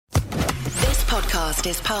podcast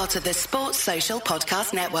is part of the Sports Social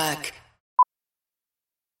Podcast Network.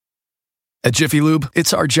 At Jiffy Lube,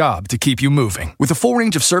 it's our job to keep you moving. With a full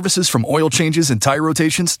range of services from oil changes and tire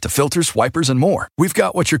rotations to filters, wipers, and more, we've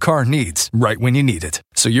got what your car needs right when you need it.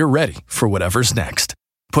 So you're ready for whatever's next.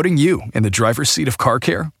 Putting you in the driver's seat of car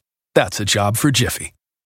care? That's a job for Jiffy.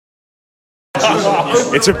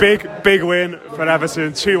 It's a big win for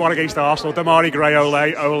Everton. 2-1 against Arsenal. Damari Gray,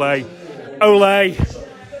 ole.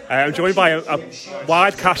 I'm joined by a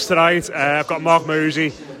wide cast tonight. I've got Mark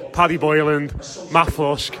Mosey, Paddy Boyland, Matt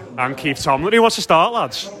Flusk and Keith Tomlin. Who wants to start,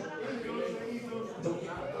 lads?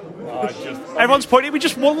 Everyone's pointing. We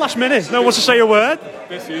just won last minute. No one wants to say a word.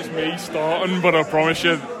 This is me starting, but I promise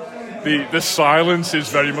you the silence is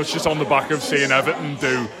very much just on the back of seeing Everton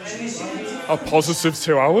do a positive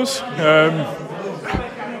 2 hours.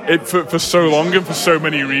 For so long and for so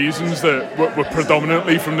many reasons that were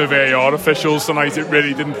predominantly from the VAR officials tonight, it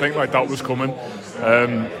really didn't think like that was coming.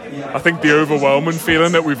 I think the overwhelming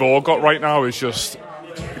feeling that we've all got right now is just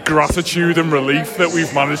gratitude and relief that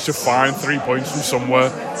we've managed to find 3 points from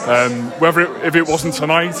somewhere. If it wasn't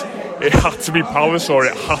tonight, it had to be Palace or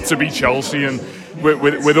it had to be Chelsea. And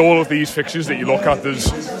with all of these fixtures that you look at,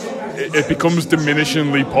 it becomes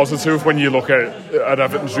diminishingly positive when you look at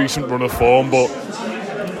Everton's recent run of form. But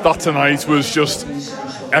that tonight was just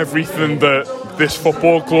everything that this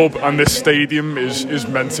football club and this stadium is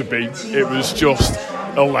meant to be. It was just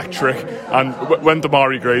electric. And when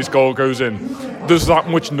Damari Gray's goal goes in, there's that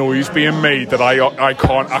much noise being made that I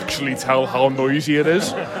can't actually tell how noisy it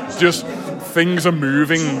is. Just things are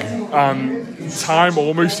moving and time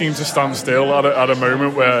almost seems to stand still at a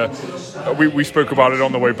moment where we spoke about it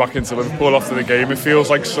on the way back into Liverpool after the game. It feels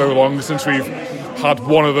like so long since we've had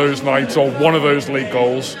one of those nights or one of those late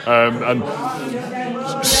goals, and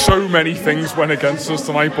so many things went against us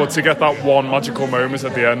tonight, but to get that one magical moment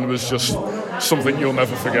at the end was just something you'll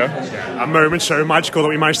never forget. A moment so magical that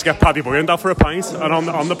we managed to get Paddy Boyland out for a pint. And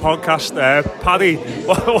on the podcast, Paddy,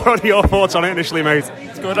 what are your thoughts on it initially, mate?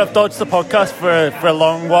 It's good. I've dodged the podcast for a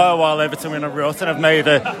long while Everton were in a rut, and I've made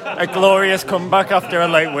a glorious comeback after a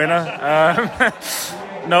late winner.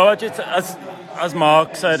 No, I just, as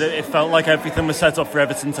Mark said, it felt like everything was set up for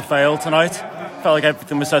Everton to fail tonight. It felt like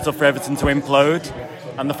everything was set up for Everton to implode.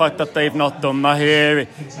 And the fact that they've not done that here,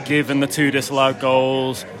 given the 2 disallowed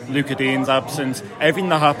goals, Luca Dean's absence, everything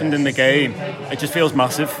that happened in the game, it just feels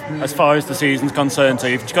massive as far as the season's concerned. So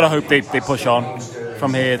you've just got to hope they push on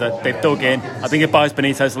from here, that they've dug in. I think it buys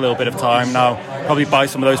Benitez a little bit of time now, probably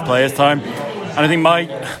buys some of those players time. And I think my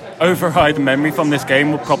overriding memory from this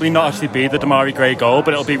game will probably not actually be the Damari Gray goal,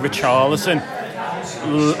 but it'll be Richarlison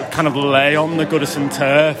kind of lay on the Goodison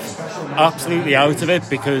turf, absolutely out of it,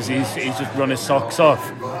 because he's just run his socks off.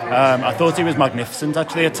 I thought he was magnificent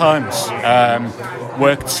actually at times.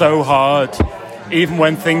 Worked so hard, even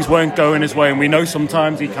when things weren't going his way, and we know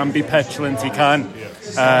sometimes he can be petulant, he can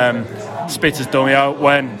spit his dummy out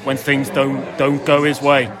when things don't go his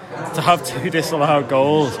way. To have 2 disallowed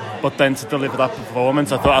goals, but then to deliver that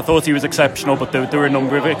performance, I thought he was exceptional, but there were a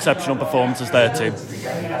number of exceptional performances there too.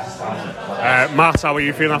 Matt, how are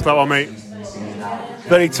you feeling after that one, mate?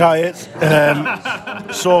 Very tired,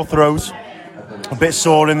 sore throat, a bit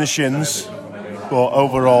sore in the shins, but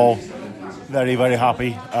overall very, very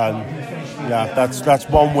happy. And yeah, that's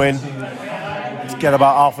one win. Let's get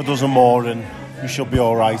about half a dozen more and we should be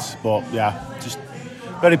all right. But yeah, just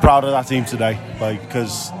very proud of that team today,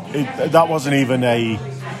 because that wasn't even a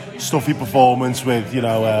stuffy performance with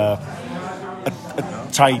a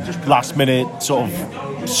tight last minute sort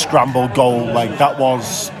of scramble goal. Like that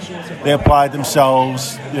was, they applied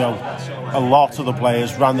themselves, a lot of the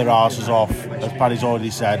players ran their arses off, as Paddy's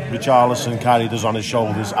already said. Richarlison carried us on his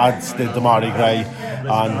shoulders, as did Damari Gray,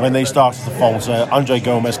 and when they started to falter, Andre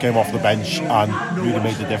Gomez came off the bench and really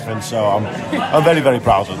made the difference. So I'm very, very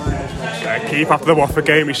proud of them. Keith, after the Watford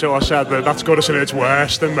game, he sort of said that that's Goodison at its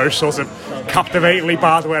worst, and most sort of captivatingly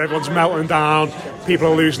bad, where everyone's melting down, people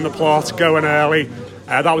are losing the plot, going early.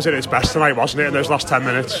 That was at its best tonight, wasn't it, in those last 10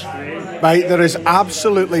 minutes? Mate, there is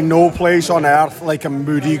absolutely no place on earth like a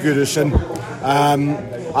moody Goodison.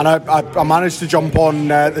 And I managed to jump on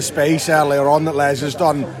the space earlier on that Les has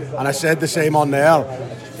done, and I said the same on there.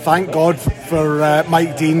 Thank God for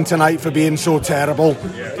Mike Dean tonight for being so terrible,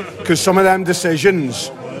 because some of them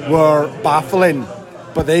decisions were baffling,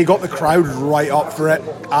 but they got the crowd right up for it.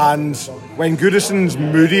 And when Goodison's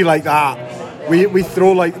moody like that, we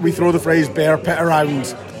throw the phrase bear pit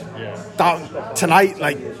around. That tonight,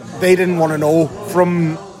 they didn't want to know.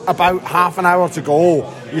 From about half an hour to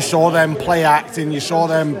go, you saw them play acting, you saw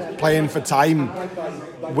them playing for time,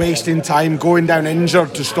 wasting time, going down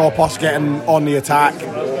injured to stop us getting on the attack.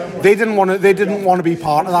 they didn't want to be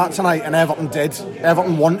part of that tonight, and Everton did.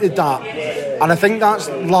 Everton wanted that, and I think that's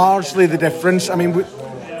largely the difference. I mean,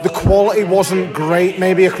 the quality wasn't great,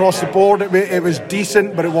 maybe across the board. It was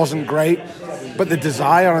decent, but it wasn't great. But the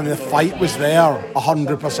desire and the fight was there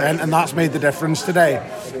 100%, and that's made the difference today.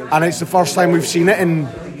 And it's the first time we've seen it in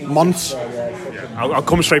months. I'll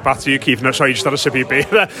come straight back to you, Keith. No, sorry, you just had a sip of your beer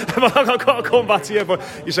there. I'll come back to you, but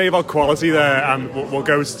you say about quality there, and we'll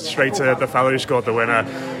go straight to the fella who scored the winner,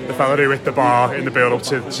 the fella who hit the bar in the build-up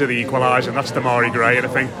to the equaliser, and that's Damari Gray. And I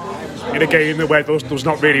think in a game where there's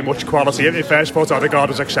not really much quality, in first thought Odegaard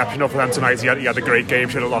was exceptional for them tonight. He had a great game,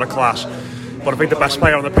 showed a lot of class. But I think the best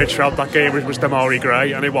player on the pitch throughout that game was Damari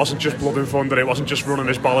Gray, and it wasn't just blood and thunder, it wasn't just running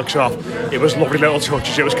his bollocks off, it was lovely little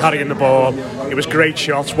touches, it was carrying the ball, it was great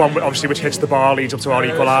shots, one obviously which hits the bar, leads up to our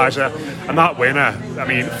equaliser, and that winner, I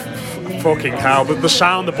mean, fucking hell, the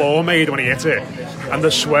sound the ball made when he hit it, and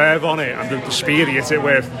the swerve on it, and the speed he hit it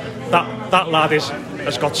with, that lad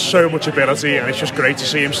has got so much ability, and it's just great to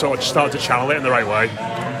see him sort of start to channel it in the right way.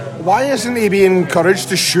 Why isn't he being encouraged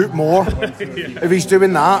to shoot more if he's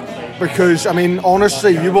doing that? Because, I mean,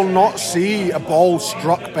 honestly, you will not see a ball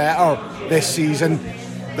struck better this season.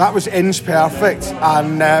 That was inch perfect,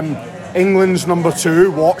 and England's number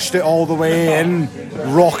 2 watched it all the way in,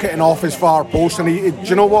 rocketing off his far post, and do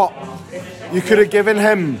you know what? You could have given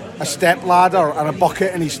him a step ladder and a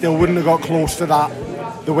bucket and he still wouldn't have got close to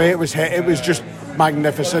that. The way it was hit, it was just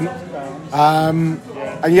magnificent. And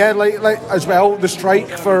yeah, like as well, the strike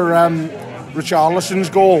for Richarlison's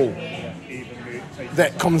goal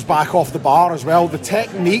that comes back off the bar as well. The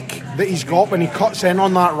technique that he's got when he cuts in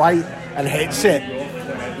on that right and hits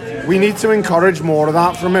it. We need to encourage more of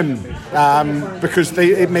that from him because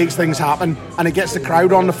it makes things happen, and it gets the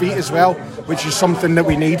crowd on the feet as well, which is something that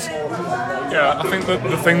we need. Yeah, I think that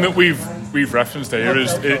the thing that we've referenced here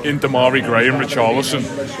is in Damari Gray and Richarlison,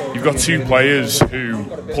 you've got 2 players who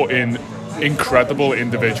put in incredible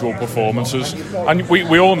individual performances, and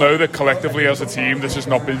we all know that collectively as a team this has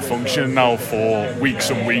not been functioning now for weeks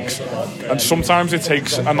and weeks, and sometimes it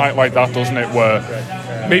takes a night like that, doesn't it, where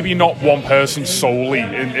maybe not one person solely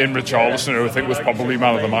in Richarlison, who I think was probably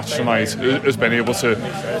man of the match tonight, has been able to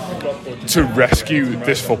rescue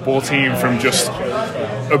this football team from just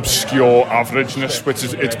obscure averageness, which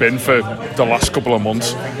it's been for the last couple of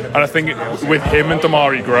months. And I think with him and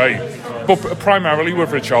Damari Gray, but primarily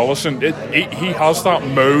with Richarlison, he has that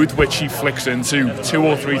mode which he flicks into 2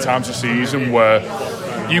 or 3 times a season where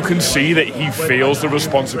you can see that he feels the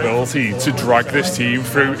responsibility to drag this team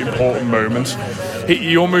through important moments.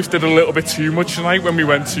 He almost did a little bit too much tonight when we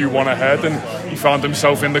went 2-1 ahead, and he found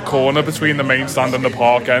himself in the corner between the main stand and the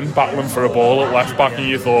park end, battling for a ball at left back, and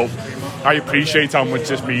you thought, I appreciate how much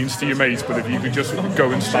this means to you, mate, but if you could just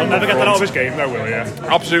go and stand never up get that front. out of his game, though, will you?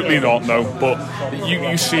 Absolutely not, no. But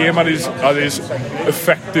you see him at his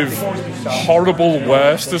effective, horrible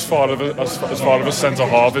worst as far as a centre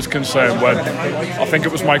half is concerned. When I think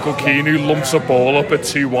it was Michael Keane who lumps a ball up at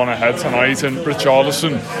 2-1 ahead tonight, and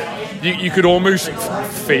Richarlison, you could almost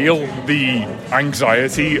feel the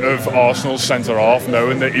anxiety of Arsenal's centre half,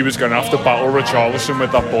 knowing that he was going to have to battle Richarlison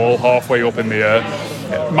with that ball halfway up in the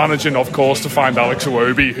air. Managing, of course, to find Alex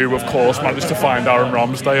Iwobi, who, of course, managed to find Aaron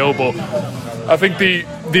Ramsdale. But I think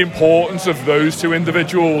the importance of those 2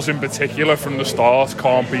 individuals in particular from the start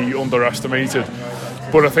can't be underestimated.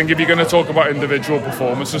 But I think if you're going to talk about individual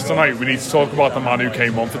performances tonight, we need to talk about the man who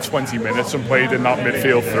came on for 20 minutes and played in that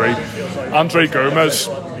midfield 3. Andre Gomes,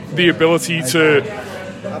 the ability to,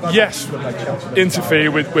 yes,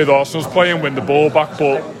 interfere with Arsenal's play and win the ball back,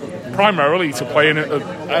 but primarily to play in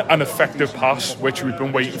an effective pass, which we've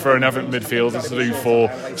been waiting for an Everton midfielder to do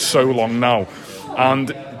for so long now.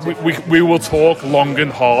 And we will talk long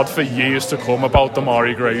and hard for years to come about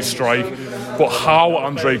Damari Gray's strike, but how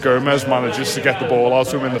Andre Gomes manages to get the ball out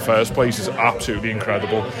to him in the first place is absolutely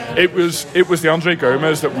incredible. It was the Andre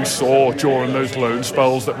Gomes that we saw during those loan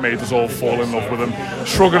spells that made us all fall in love with him,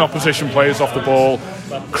 shrugging opposition players off the ball,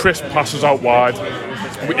 crisp passes out wide.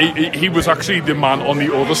 He was actually the man on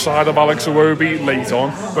the other side of Alex Iwobi late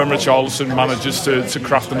on when Richarlison manages to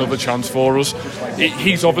craft another chance for us.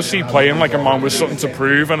 He's obviously playing like a man with something to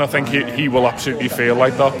prove, and I think he will absolutely feel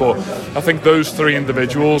like that. But I think those 3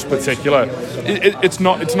 individuals in particular, it's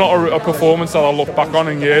not a performance that I'll look back on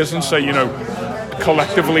in years and say, you know,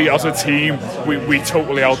 collectively as a team, we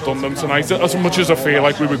totally outdone them tonight. As much as I feel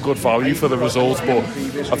like we were good value for the results, but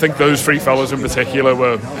I think those three fellas in particular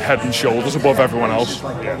were head and shoulders above everyone else.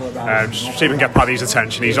 Just see if we can get Paddy's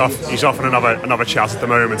attention. He's off on another chat at the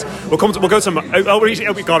moment. We'll go to.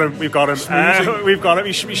 We've got him. We've got him.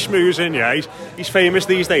 He's schmoozing. Yeah, he's famous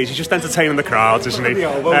these days. He's just entertaining the crowds, isn't he? We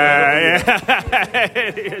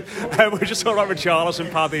just talking about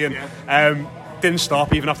Richarlison, Paddy, and didn't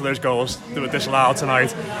stop even after those goals that were disallowed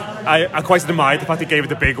tonight. I quite admired the fact he gave it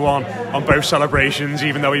the big one on both celebrations,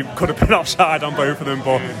 even though he could have been offside on both of them.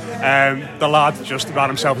 But the lad just ran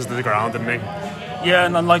himself into the ground, didn't he? Yeah,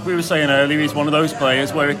 and like we were saying earlier, he's one of those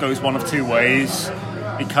players where it goes one of two ways.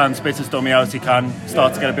 He can spit his dummy out, he can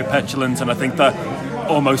start to get a bit petulant, and I think that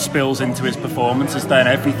almost spills into his performances. Then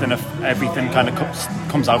everything kind of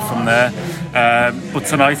comes out from there. But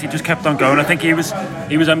tonight he just kept on going. I think he was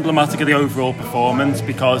emblematic of the overall performance,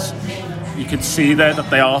 because you could see there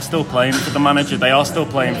that they are still playing for the manager. They are still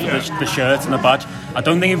playing for the shirt and the badge. I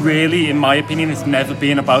don't think it really, in my opinion, it's never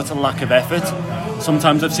been about a lack of effort.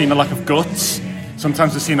 Sometimes I've seen a lack of guts.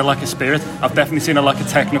 Sometimes I've seen a lack of spirit. I've definitely seen a lack of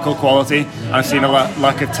technical quality. I've seen a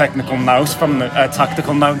lack of technical nous from the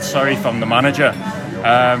tactical nous, from the manager.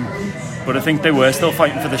 But I think they were still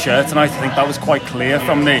fighting for the shirt tonight. I think that was quite clear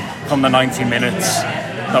from the 90 minutes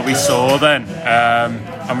that we saw then.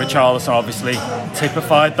 And Richarlison obviously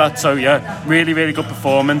typified that. So yeah, really, really good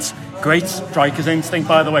performance. Great striker's instinct,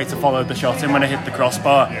 by the way, to follow the shot in when it hit the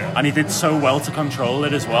crossbar, and he did so well to control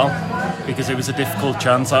it as well, because it was a difficult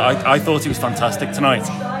chance. I thought he was fantastic tonight,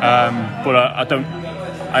 but I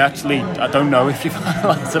don't know if you've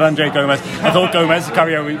liked it, Andre Gomez. I thought Gomez's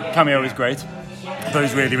cameo was great. I thought it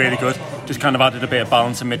was really, really good. Just kind of added a bit of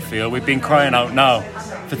balance in midfield. We've been crying out now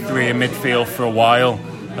for three in midfield for a while.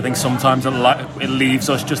 I think sometimes it leaves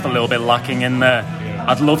us just a little bit lacking in there.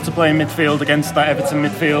 I'd love to play in midfield against that Everton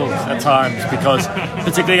midfield at times, because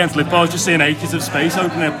particularly against Liverpool, I was just seeing acres of space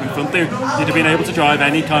opening up in front there. You'd have been able to drive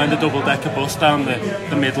any kind of double-decker bus down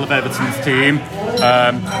the middle of Everton's team.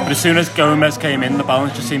 But as soon as Gomez came in, the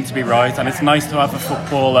balance just seemed to be right, and it's nice to have a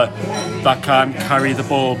footballer that can carry the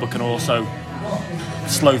ball but can also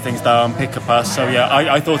slow things down, pick a pass. So yeah,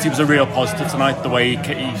 I thought he was a real positive tonight, the way he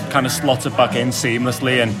kind of slotted back in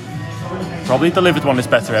seamlessly, and probably delivered one of his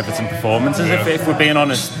better Everton performances. If we're being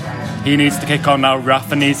honest, he needs to kick on now.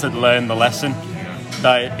 Rafa needs to learn the lesson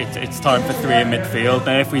that it's time for three in midfield.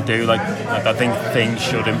 And if we do, I think things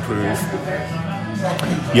should improve.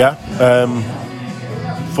 Yeah,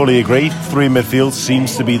 fully agree. Three in midfield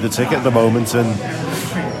seems to be the ticket at the moment, and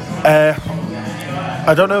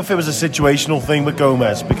I don't know if it was a situational thing with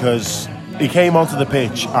Gomez, because he came onto the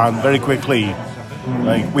pitch and very quickly,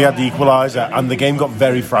 we had the equaliser, and the game got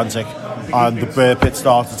very frantic. And the bear pit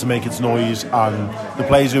started to make its noise, and the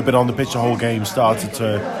players who've been on the pitch the whole game started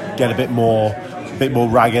to get a bit more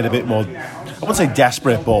ragged, a bit more, I wouldn't say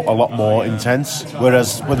desperate, but a lot more intense.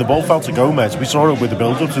 Whereas when the ball fell to Gomez, we saw it with the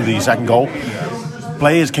build-up to the second goal.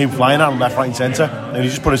 Players came flying out left, right and centre, and he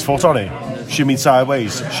just put his foot on it, shimmied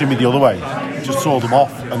sideways, shimmied the other way, just sold them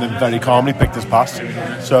off, and then very calmly picked his pass.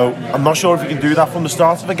 So I'm not sure if he can do that from the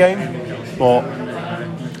start of the game, but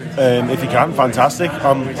if he can, fantastic.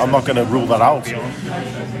 I'm not going to rule that out.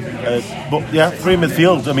 But yeah, three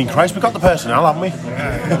midfield. I mean, Christ, we've got the personnel, haven't we?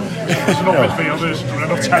 There's enough midfielders,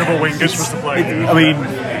 enough terrible wingers for us to play. I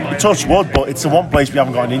mean, touch wood, but it's the one place we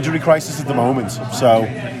haven't got an injury crisis at the moment. So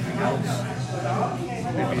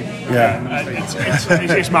yeah,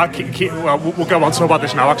 it's mad. Well, we'll go on to talk about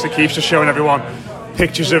this now. Actually, Keith's just showing everyone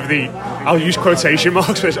pictures of I'll use quotation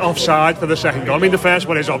marks, it's offside for the second goal. I mean, the first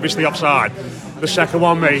one is obviously offside. The second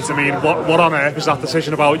one, mate, I mean, what on earth is that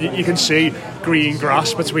decision about? You can see green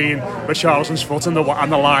grass between Richarlison's foot and the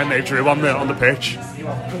line they drew on the pitch.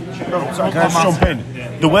 Can I just jump in?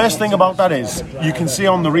 The worst thing about that is you can see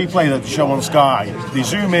on the replay that they show on Sky, they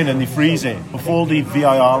zoom in and they freeze it before the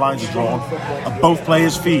VAR lines are drawn, and both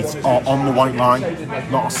players' feet are on the white line.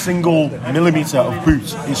 Not a single millimetre of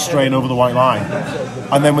boot is straying over the white line.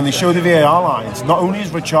 And then when they show the VAR lines, not only is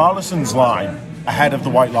Richarlison's line ahead of the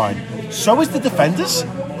white line, so is the defenders.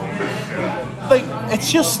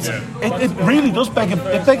 It's just, it really does beg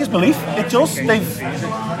belief. It does.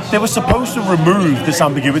 They were supposed to remove this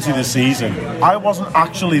ambiguity this season. I wasn't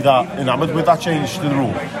actually that enamoured with that change to the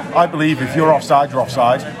rule. I believe if you're offside, you're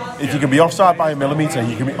offside. If you can be offside by a millimetre,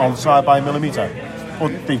 you can be onside by a millimetre.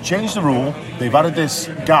 But they've changed the rule. They've added this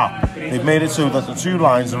gap. They've made it so that the two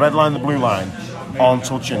lines, the red line and the blue line, aren't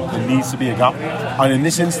touching. There needs to be a gap. And in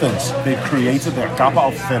this instance, they've created that gap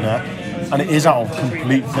out of thin air. And it is out of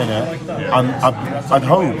complete thin air. And I'd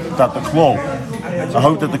hope that the club I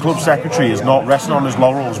hope that the club secretary is not resting on his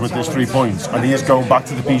laurels with this 3 points, and he is going back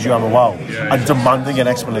to the PGMOL and demanding an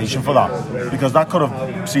explanation for that, because that could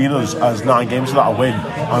have seen us as 9 games without a win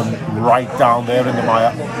and right down there in the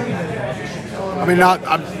mire. I mean,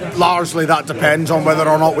 largely that depends on whether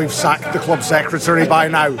or not we've sacked the club secretary by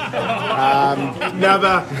now.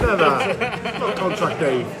 Never. Not contract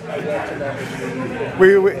Dave.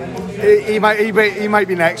 He might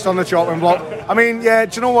be next on the chopping block. I mean, yeah.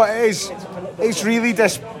 Do you know what it is? It's really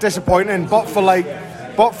disappointing. But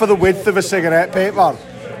for the width of a cigarette paper,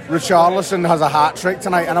 Richarlison has a hat trick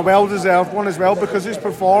tonight, and a well-deserved one as well, because his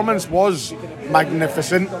performance was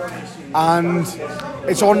magnificent. And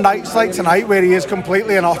it's on nights like tonight where he is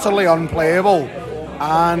completely and utterly unplayable.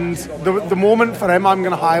 And the moment for him I'm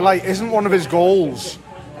going to highlight isn't one of his goals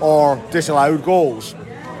or disallowed goals.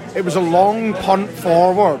 It was a long punt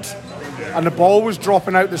forward, and the ball was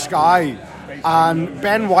dropping out the sky, and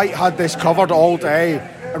Ben White had this covered all day,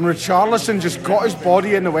 and Richarlison just got his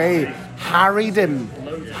body in the way, harried him,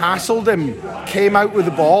 hassled him, came out with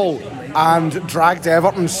the ball and dragged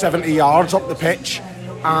Everton 70 yards up the pitch.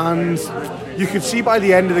 And you could see by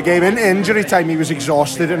the end of the game, in injury time, he was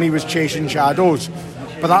exhausted and he was chasing shadows.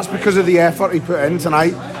 But that's because of the effort he put in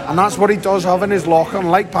tonight, and that's what he does have in his locker.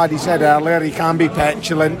 And like Paddy said earlier, he can be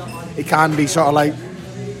petulant, he can be sort of like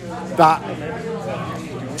that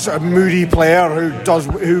sort of moody player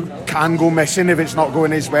who can go missing if it's not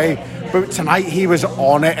going his way. But tonight he was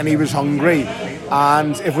on it and he was hungry,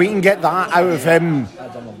 and if we can get that out of him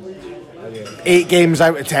 8 games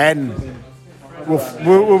out of 10,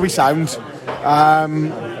 we'll be sound.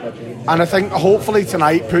 And I think hopefully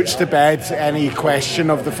tonight puts to bed any question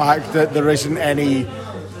of the fact that there isn't any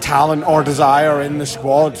talent or desire in the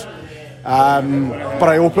squad. But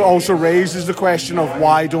I hope it also raises the question of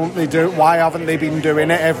why haven't they been doing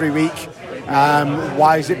it every week?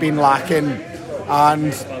 Why has it been lacking?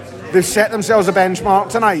 And they've set themselves a benchmark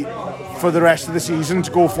tonight for the rest of the season to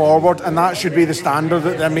go forward, and that should be the standard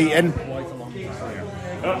that they're meeting.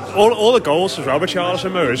 All the goals as well,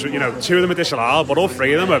 Richarlison, is, 2 of them are disallowed, but all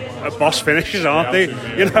 3 of them are boss finishes, aren't they?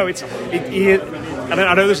 And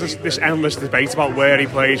I know there's this endless debate about where he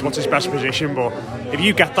plays, what's his best position, but if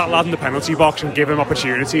you get that lad in the penalty box and give him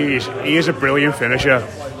opportunities, he is a brilliant finisher.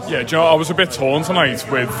 Yeah, Joe, I was a bit torn tonight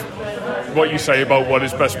with what you say about what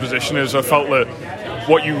his best position is. I felt that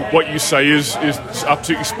what you say is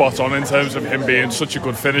absolutely spot on in terms of him being such a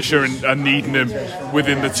good finisher and needing him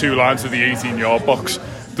within the 2 lines of the 18-yard box.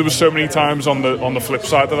 There were so many times on the flip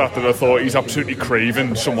side of that I thought he's absolutely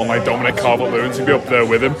craving someone like Dominic Calvert-Lewin to be up there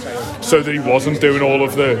with him, so that he wasn't doing all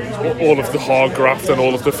of the hard graft and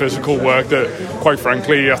all of the physical work that, quite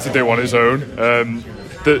frankly, he had to do on his own.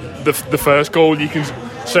 The first goal, you can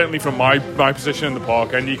certainly from my position in the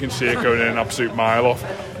park end, you can see it going in an absolute mile off.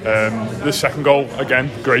 The second goal, again,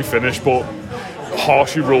 great finish, but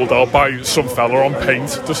harshly ruled out by some fella on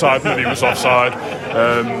paint deciding that he was offside.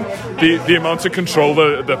 The amount of control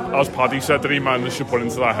that, as Paddy said, that he managed to put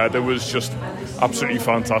into that header was just absolutely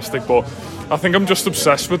fantastic. But I think I'm just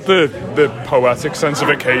obsessed with the poetic sense of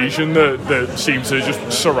occasion that seemed to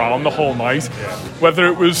just surround the whole night. Whether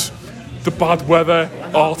it was the bad weather,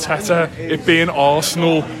 Arteta, it being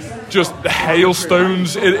Arsenal, just the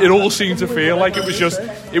hailstones, it all seemed to feel like it was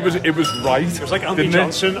right. It was like Andy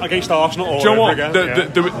Johnson against Arsenal all over again.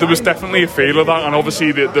 There was definitely a feel of that, and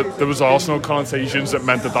obviously there was Arsenal connotations that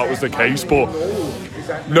meant that was the case, but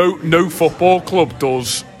no football club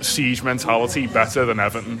does siege mentality better than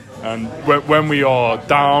Everton. And when we are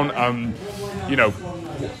down, and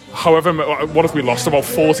however, what if we lost about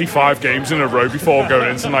 45 games in a row before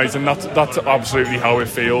going in tonight, and that's absolutely how it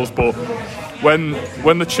feels. But when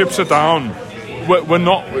the chips are down, we're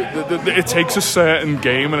not. It takes a certain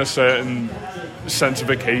game and a certain sense of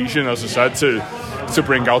occasion, as I said, to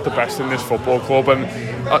bring out the best in this football club. And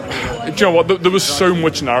do you know what? There was so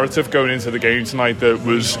much narrative going into the game tonight that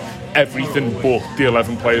was everything but the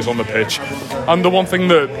 11 players on the pitch. And the one thing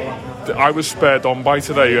that I was spurred on by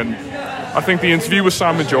today, and I think the interview with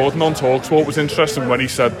Simon Jordan on TalkSport was interesting when he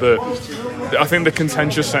said that. I think the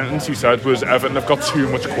contentious sentence he said was Everton have got too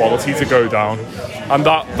much quality to go down, and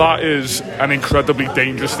that is an incredibly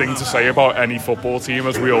dangerous thing to say about any football team,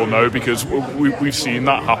 as we all know, because we've seen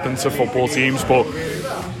that happen to football teams. But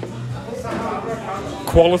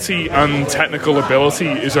quality and technical ability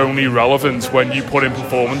is only relevant when you put in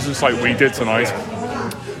performances like we did tonight.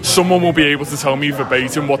 Someone will be able to tell me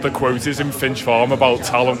verbatim what the quote is in Finch Farm about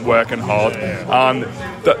talent working hard, and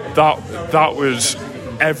that was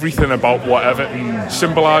everything about what Everton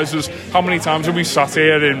symbolises. How many times have we sat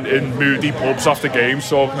here in moody pubs after games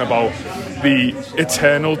talking about the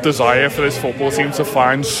eternal desire for this football team to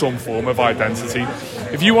find some form of identity.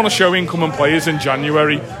 If you want to show incoming players in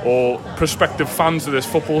January, or prospective fans of this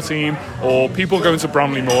football team, or people going to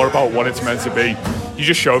Bramley Moor about what it's meant to be, you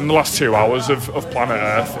just show them the last 2 hours of planet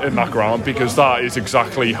Earth in that ground, because that is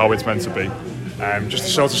exactly how it's meant to be. Just to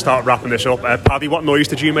sort of start wrapping this up, Paddy, what noise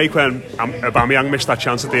did you make when Aubameyang missed that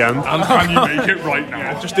chance at the end? And can you make it right now?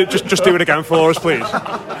 Yeah, just do it again for us, please.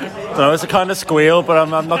 So it's a kind of squeal, but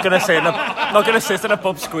I'm not going to sit in a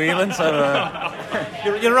pub squealing. So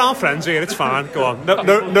you're around friends here. It's fine. Go on.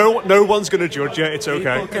 No one's going to judge you. It's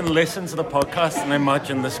okay. People can listen to the podcast and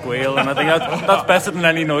imagine the squeal, and I think that's better than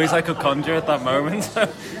any noise I could conjure at that moment.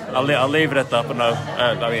 I'll leave it at that. But no,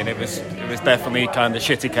 I mean it was definitely kind of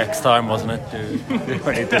shitty Kex time, wasn't it?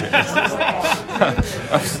 When he did it,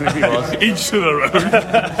 absolutely was. Each to their own.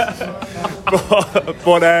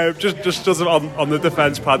 but just on the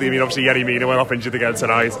defence, Paddy. I mean, obviously Yerry Mina went off injured again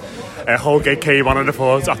tonight. Holgate came on in the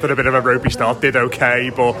fourth after a bit of a ropey start, did okay,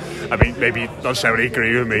 but I mean maybe not necessarily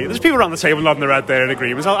agree with me. There's people around the table nodding their head there in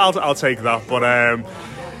agreement. I'll take that, but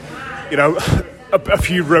you know. A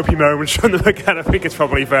few ropey moments from them again, I think it's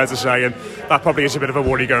probably fair to say, and that probably is a bit of a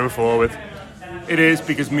worry going forward. It is,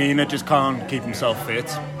 because Mina just can't keep himself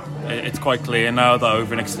fit. It's quite clear now that we've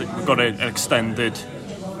got an extended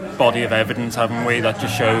body of evidence, haven't we? That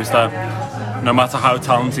just shows that no matter how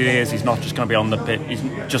talented he is, he's not just going to be on the pitch. He's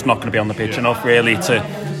just not going to be on the pitch enough, really, to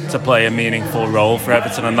play a meaningful role for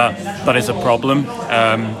Everton, and that is a problem.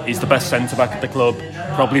 He's the best centre back at the club,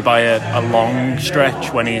 probably by a long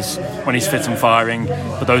stretch when he's fit and firing,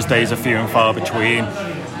 but those days are few and far between.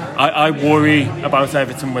 I worry about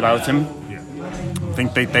Everton without him. I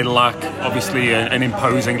think they lack, obviously, an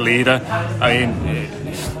imposing leader. I mean,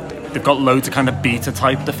 they've got loads of kind of beta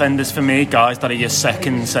type defenders for me, guys that are your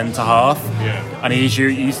second centre half, and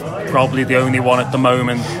he's probably the only one at the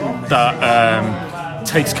moment that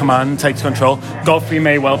takes command, takes control. Godfrey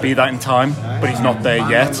may well be that in time, but he's not there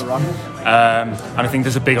yet. And I think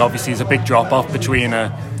there's a big drop off between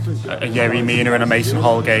a Yerry Mina and a Mason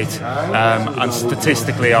Holgate, and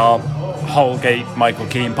statistically our Holgate-Michael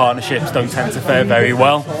Keane partnerships don't tend to fare very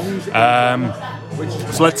well.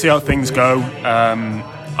 So let's see how things go.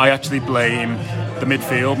 I actually blame the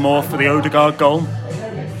midfield more for the Odegaard goal.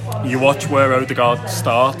 You watch where Odegaard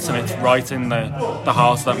starts, and it's right in the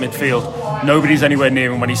heart of that midfield. Nobody's anywhere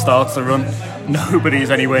near him when he starts the run.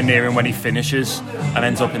 Nobody's anywhere near him when he finishes and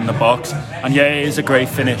ends up in the box. And yeah, it is a great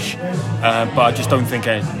finish, but I just don't think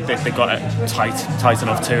they got it tight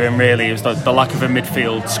enough to him, really. It was the lack of a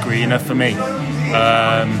midfield screener for me.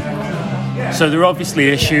 So there are obviously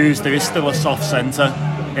issues. There is still a soft centre,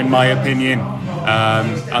 in my opinion.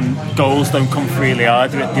 And goals don't come freely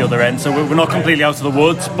either at the other end, so we're not completely out of the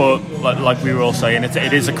woods, but like we were all saying,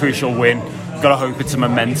 it is a crucial win. Got to hope it's a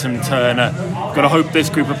momentum turner. Got to hope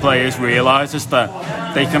this group of players realises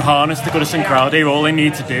that they can harness the Goodison crowd here. All they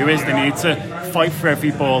need to do is they need to fight for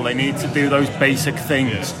every ball. They need to do those basic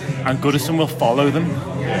things, and Goodison will follow them.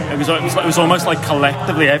 It was almost like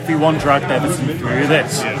collectively everyone dragged Everton through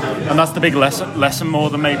this, and that's the big lesson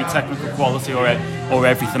more than maybe technical quality or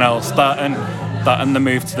everything else. That and the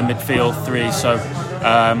move to the midfield three. So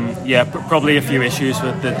probably a few issues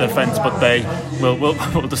with the defence, but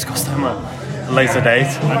we'll discuss them at a later date.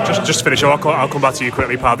 Just to finish, I'll come back to you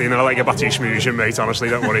quickly, Paddy, and then I'll let you get back to your smooching, mate. Honestly,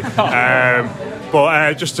 don't worry.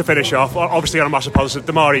 But just to finish off, obviously on a massive positive,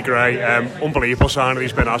 Damari Gray, unbelievable signing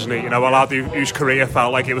he's been, hasn't he? You know, a lad whose career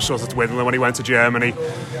felt like it was sort of dwindling when he went to Germany.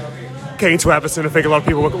 Came to Everton. I think a lot of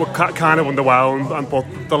people were kind of underwhelmed, but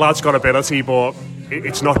the lad's got ability, but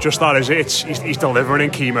it's not just that, is it? He's delivering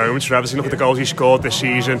in key moments for Everton. Look at the goals he scored this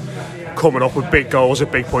season, coming up with big goals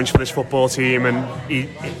at big points for this football team, and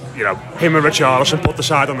him and Richarlison put the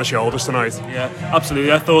side on the shoulders tonight. Yeah,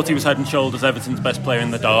 absolutely. I thought he was head and shoulders Everton's best player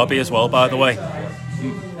in the derby as well, by the way.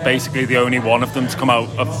 Basically the only one of them to come out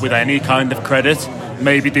with any kind of credit.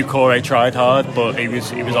 Maybe Doucouré tried hard, but he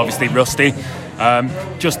was obviously rusty.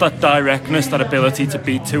 Just that directness, that ability to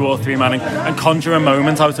beat 2 or 3 men and conjure a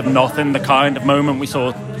moment out of nothing, the kind of moment we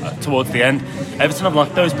saw towards the end. Everton have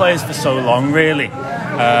lacked those players for so long, really. We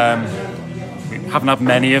haven't had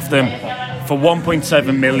many of them. For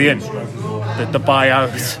 1.7 million, the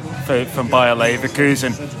buyout from Bayer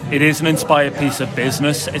Leverkusen, it is an inspired piece of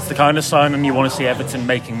business. It's the kind of signing you want to see Everton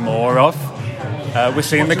making more of. We're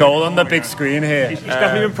seeing the goal on the big screen here. He's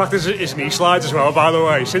definitely been practicing his knee slides as well, by the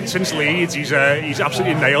way. Since Leeds, he's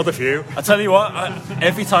absolutely nailed a few. I tell you what,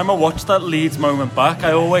 every time I watch that Leeds moment back,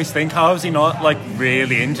 I always think, how has he not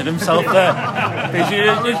really injured himself there?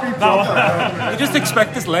 You just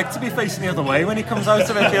expect his leg to be facing the other way when he comes out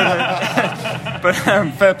of it. But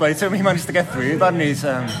fair play to him. He managed to get through that, and he's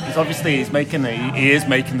obviously making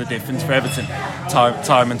the difference for Everton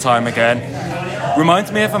time and time again.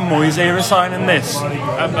 Reminds me of a Moyes era signing this,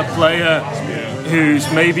 a player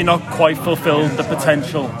who's maybe not quite fulfilled the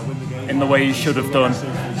potential in the way he should have done.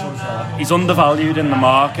 He's undervalued in the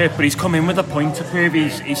market, but he's come in with a point to prove.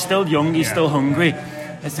 He's still young, he's still hungry.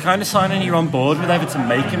 It's the kind of signing you're on board with Everton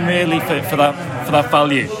making, really, for that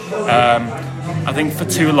value. I think for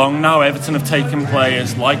too long now, Everton have taken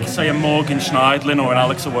players like, say, a Morgan Schneidlin or an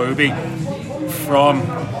Alex Iwobi from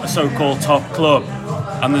a so-called top club,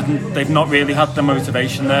 and they've not really had the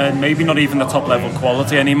motivation there, maybe not even the top level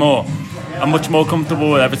quality anymore. I'm much more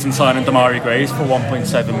comfortable with Everton signing Damari Graves for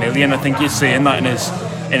 1.7 million. I think you're seeing that in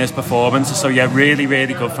his performance. So yeah, really,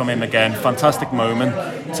 really good from him again. Fantastic moment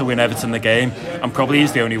to win Everton the game, and probably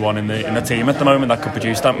he's the only one in the team at the moment that could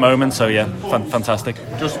produce that moment. So yeah, fantastic.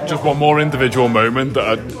 Just one more individual moment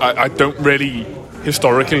that I don't really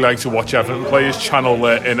historically like to watch Everton players channel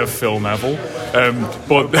their inner Phil Neville,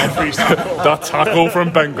 but that tackle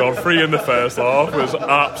from Ben Godfrey in the first half was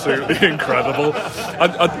absolutely incredible.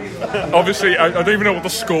 Obviously I don't even know what the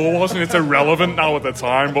score was, and it's irrelevant now at the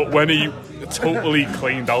time, but when he totally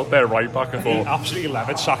cleaned out their right back, I thought absolutely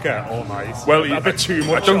levered Saka all night. Well, a bit too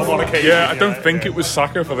much on one occasion. I don't think it was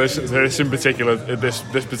Saka for this in particular, this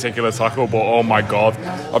particular tackle, but oh my god,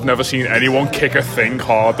 I've never seen anyone kick a thing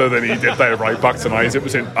harder than he did their right back tonight. It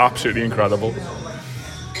was absolutely incredible.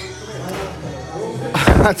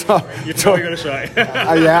 You're totally going to say.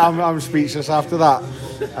 Yeah, I'm speechless after that.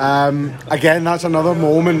 Again, that's another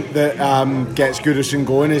moment that gets Goodison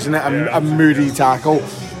going, isn't it? A moody tackle.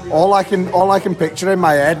 All I can picture in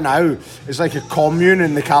my head now is like a commune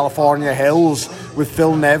in the California hills with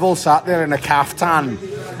Phil Neville sat there in a caftan,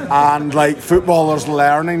 and like footballers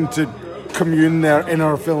learning to commune their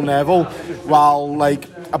inner Phil Neville, while like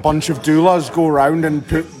a bunch of doulas go around and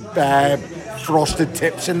put frosted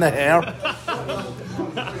tips in the hair.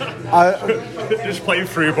 Just playing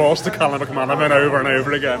through balls to Callum McManaman over and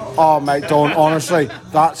over again. Oh mate, don't, honestly.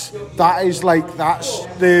 That's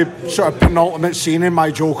the sort of penultimate scene in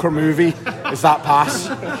my Joker movie, is that pass.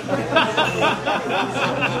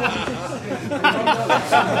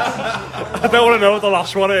 I don't want to know what the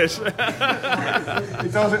last one is.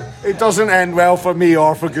 It doesn't end well for me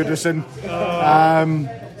or for Goodison.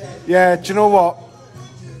 Yeah, do you know what?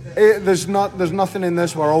 There's nothing in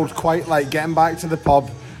this world quite like getting back to the pub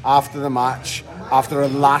after the match, after a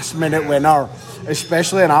last-minute winner,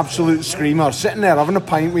 especially an absolute screamer, sitting there having a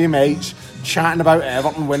pint with your mates, chatting about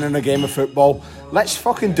Everton winning a game of football. Let's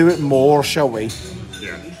fucking do it more, shall we?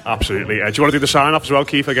 Yeah, absolutely. Do you want to do the sign-off as well,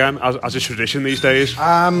 Keith, again, as a tradition these days?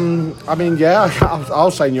 I mean, yeah, I'll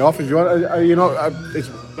sign you off if you want.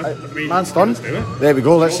 Man's done. There we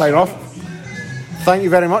go, let's sign off. Thank you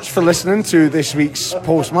very much for listening to this week's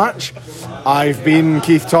post-match. I've been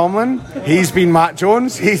Keith Tomlin, he's been Matt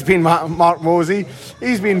Jones, he's been Mark Mosey,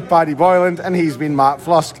 he's been Paddy Boyland, and he's been Matt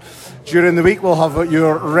Flusk. During the week we'll have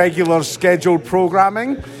your regular scheduled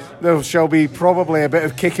programming. There shall be probably a bit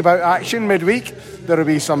of kickabout action midweek. There will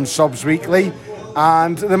be some subs weekly,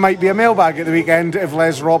 and there might be a mailbag at the weekend if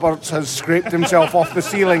Les Roberts has scraped himself off the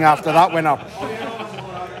ceiling after that winner.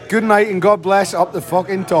 Good night and God bless up the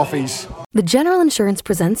fucking toffees. The General Insurance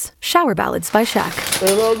presents Shower Ballads by Shaq.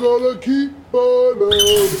 And I'm gonna keep on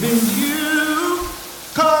loving you,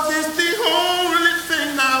 'cause it's the only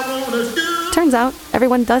thing I wanna do. Turns out,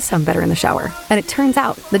 everyone does sound better in the shower. And it turns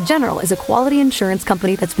out, The General is a quality insurance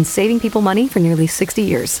company that's been saving people money for nearly 60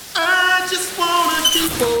 years. I just wanna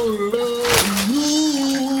keep on loving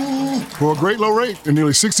you. For a great low rate and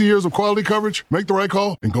nearly 60 years of quality coverage, make the right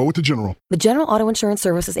call and go with The General. The General Auto Insurance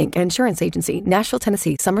Services, Inc. Insurance Agency, Nashville,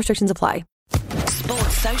 Tennessee. Some restrictions apply.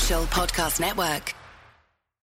 Sports Social Podcast Network.